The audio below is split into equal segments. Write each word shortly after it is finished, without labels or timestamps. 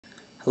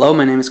Hello,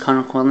 my name is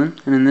Connor Quinlan,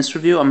 and in this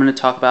review I'm going to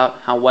talk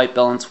about how white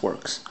balance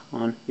works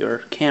on your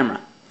camera.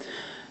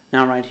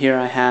 Now right here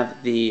I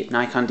have the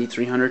Nikon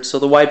D300, so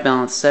the white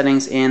balance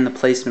settings and the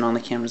placement on the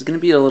camera is going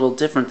to be a little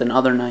different than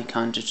other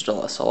Nikon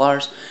digital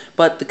SLRs,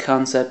 but the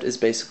concept is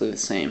basically the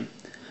same.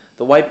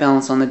 The white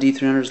balance on the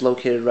D300 is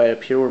located right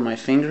up here where my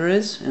finger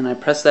is, and I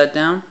press that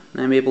down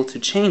and I'm able to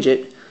change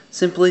it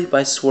simply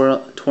by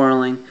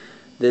twirling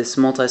this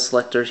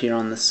multi-selector here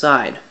on the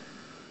side.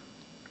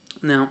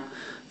 Now,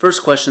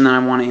 first question that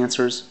I want to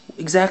answer is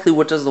exactly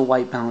what does the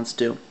white balance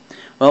do?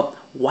 Well,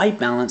 white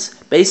balance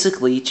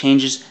basically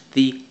changes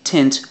the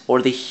tint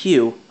or the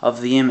hue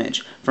of the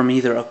image from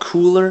either a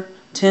cooler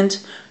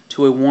tint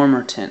to a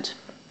warmer tint.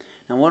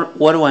 Now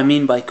what do I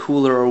mean by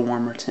cooler or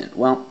warmer tint?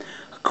 Well,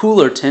 a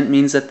cooler tint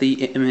means that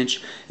the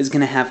image is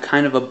going to have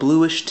kind of a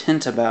bluish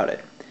tint about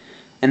it.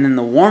 And then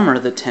the warmer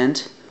the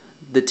tint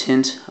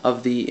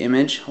of the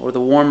image, or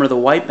the warmer the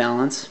white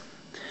balance,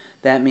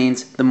 that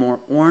means the more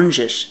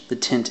orangish the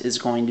tint is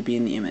going to be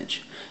in the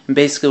image. And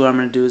basically what I'm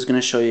going to do is going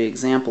to show you an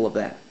example of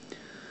that.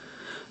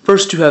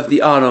 First you have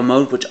the auto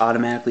mode, which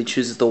automatically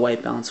chooses the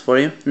white balance for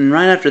you. And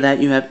right after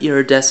that you have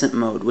iridescent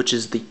mode, which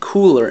is the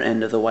cooler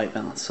end of the white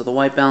balance. So the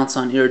white balance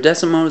on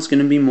iridescent mode is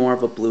going to be more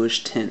of a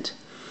bluish tint.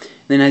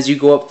 Then as you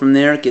go up from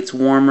there, it gets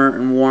warmer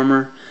and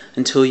warmer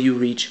until you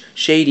reach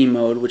shady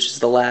mode, which is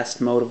the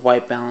last mode of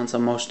white balance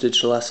on most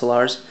digital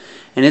SLRs.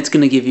 And it's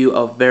going to give you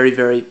a very,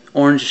 very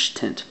orangish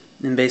tint.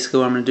 And basically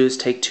what I'm going to do is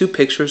take two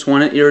pictures,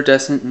 one at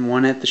iridescent and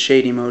one at the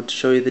shady mode, to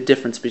show you the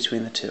difference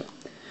between the two.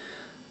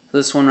 So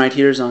this one right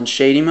here is on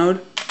shady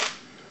mode.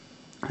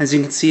 As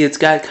you can see, it's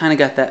kind of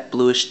got that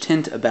bluish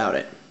tint about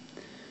it.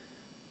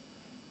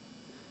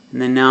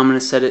 And then now I'm going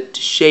to set it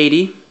to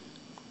shady.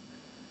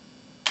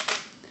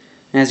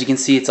 And as you can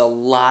see, it's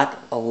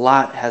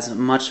has a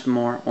much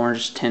more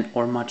orange tint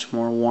or much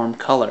more warm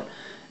color.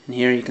 And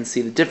here you can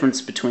see the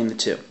difference between the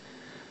two.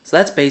 So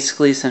that's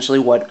basically essentially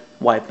what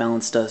white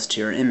balance does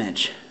to your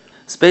image.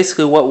 So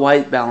basically what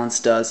white balance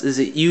does is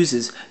it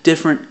uses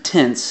different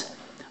tints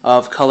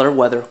of color,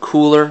 whether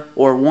cooler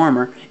or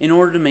warmer, in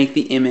order to make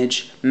the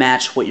image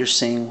match what you're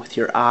seeing with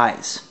your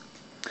eyes.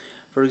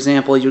 For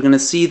example, you're going to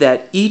see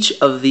that each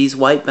of these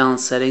white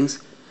balance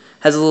settings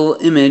has a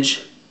little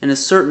image in a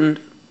certain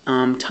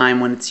time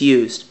when it's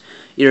used.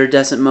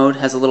 Iridescent mode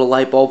has a little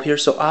light bulb here,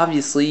 so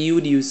obviously you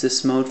would use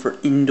this mode for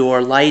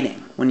indoor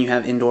lighting when you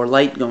have indoor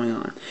light going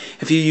on.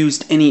 If you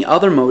used any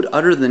other mode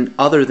other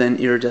than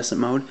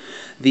iridescent mode,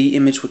 the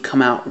image would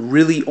come out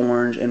really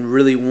orange and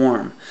really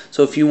warm.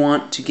 So if you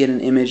want to get an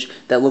image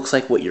that looks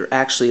like what you're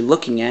actually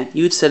looking at,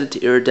 you would set it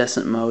to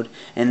iridescent mode,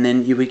 and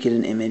then you would get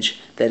an image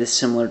that is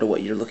similar to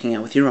what you're looking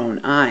at with your own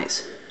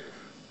eyes.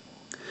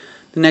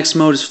 The next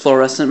mode is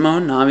fluorescent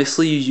mode, and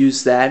obviously you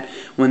use that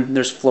when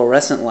there's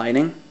fluorescent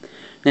lighting.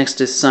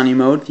 Next is sunny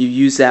mode. You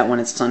use that when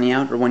it's sunny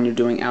out or when you're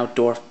doing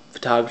outdoor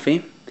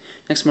photography.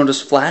 Next mode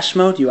is flash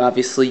mode. You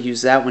obviously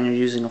use that when you're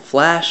using a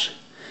flash.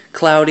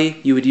 Cloudy,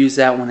 you would use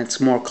that when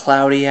it's more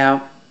cloudy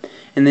out.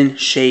 And then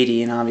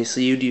shady, and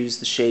obviously you'd use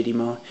the shady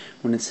mode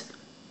when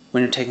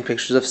you're taking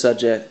pictures of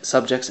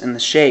subjects in the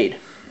shade.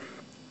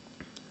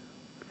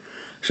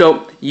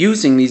 So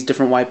using these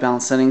different white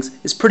balance settings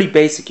is pretty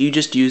basic. You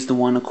just use the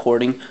one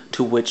according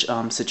to which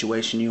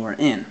situation you are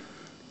in.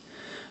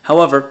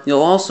 However,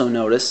 you'll also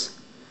notice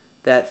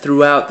that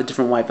throughout the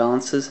different white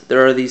balances,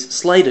 there are these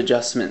slight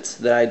adjustments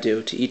that I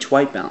do to each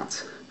white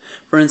balance.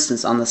 For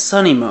instance, on the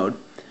sunny mode,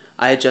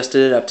 I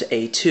adjusted it up to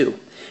A2.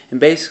 And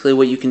basically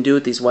what you can do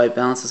with these white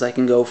balances, I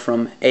can go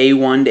from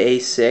A1 to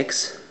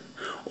A6,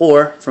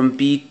 or from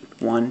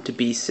B1 to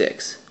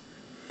B6.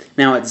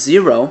 Now at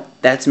 0,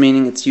 that's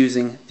meaning it's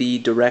using the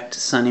direct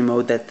sunny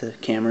mode that the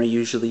camera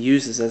usually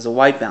uses as a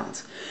white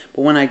balance.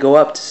 But when I go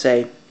up to,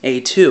 say,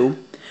 A2,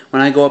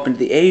 when I go up into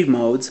the A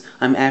modes,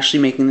 I'm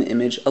actually making the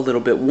image a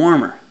little bit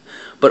warmer,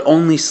 but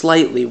only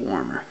slightly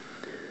warmer.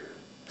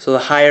 So the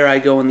higher I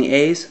go in the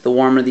A's, the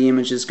warmer the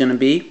image is going to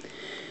be.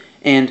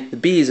 And the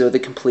B's are the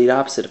complete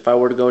opposite. If I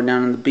were to go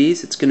down in the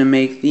B's, it's going to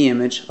make the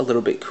image a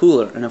little bit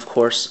cooler. And of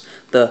course,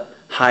 the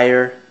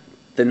higher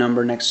the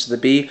number next to the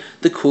B,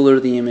 the cooler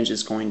the image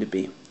is going to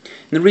be. And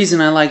the reason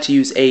I like to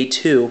use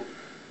A2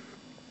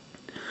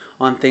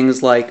 on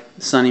things like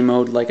sunny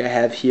mode like I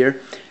have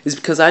here is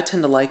because I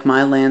tend to like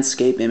my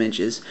landscape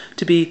images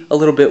to be a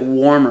little bit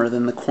warmer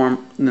than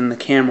the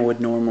camera would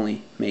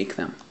normally make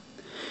them.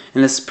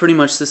 And it's pretty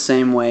much the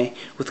same way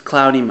with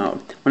cloudy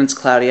mode. When it's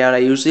cloudy out, I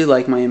usually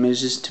like my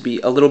images to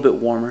be a little bit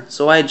warmer,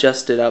 so I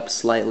adjust it up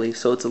slightly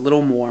so it's a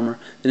little warmer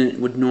than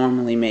it would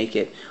normally make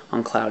it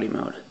on cloudy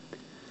mode.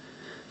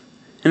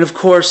 And of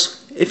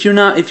course, if you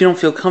don't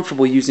feel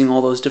comfortable using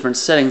all those different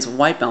settings of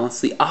white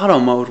balance, the auto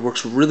mode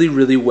works really,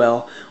 really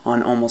well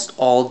on almost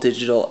all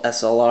digital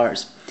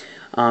SLRs.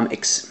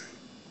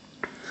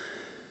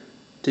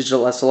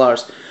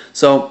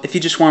 So if you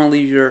just want to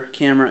leave your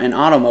camera in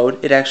auto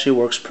mode, it actually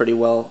works pretty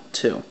well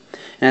too.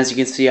 And as you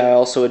can see, I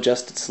also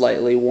adjust it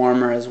slightly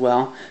warmer as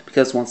well,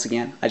 because once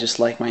again, I just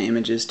like my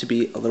images to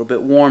be a little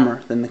bit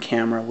warmer than the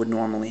camera would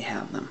normally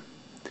have them.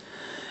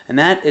 And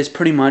that is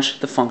pretty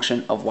much the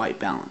function of white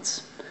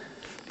balance.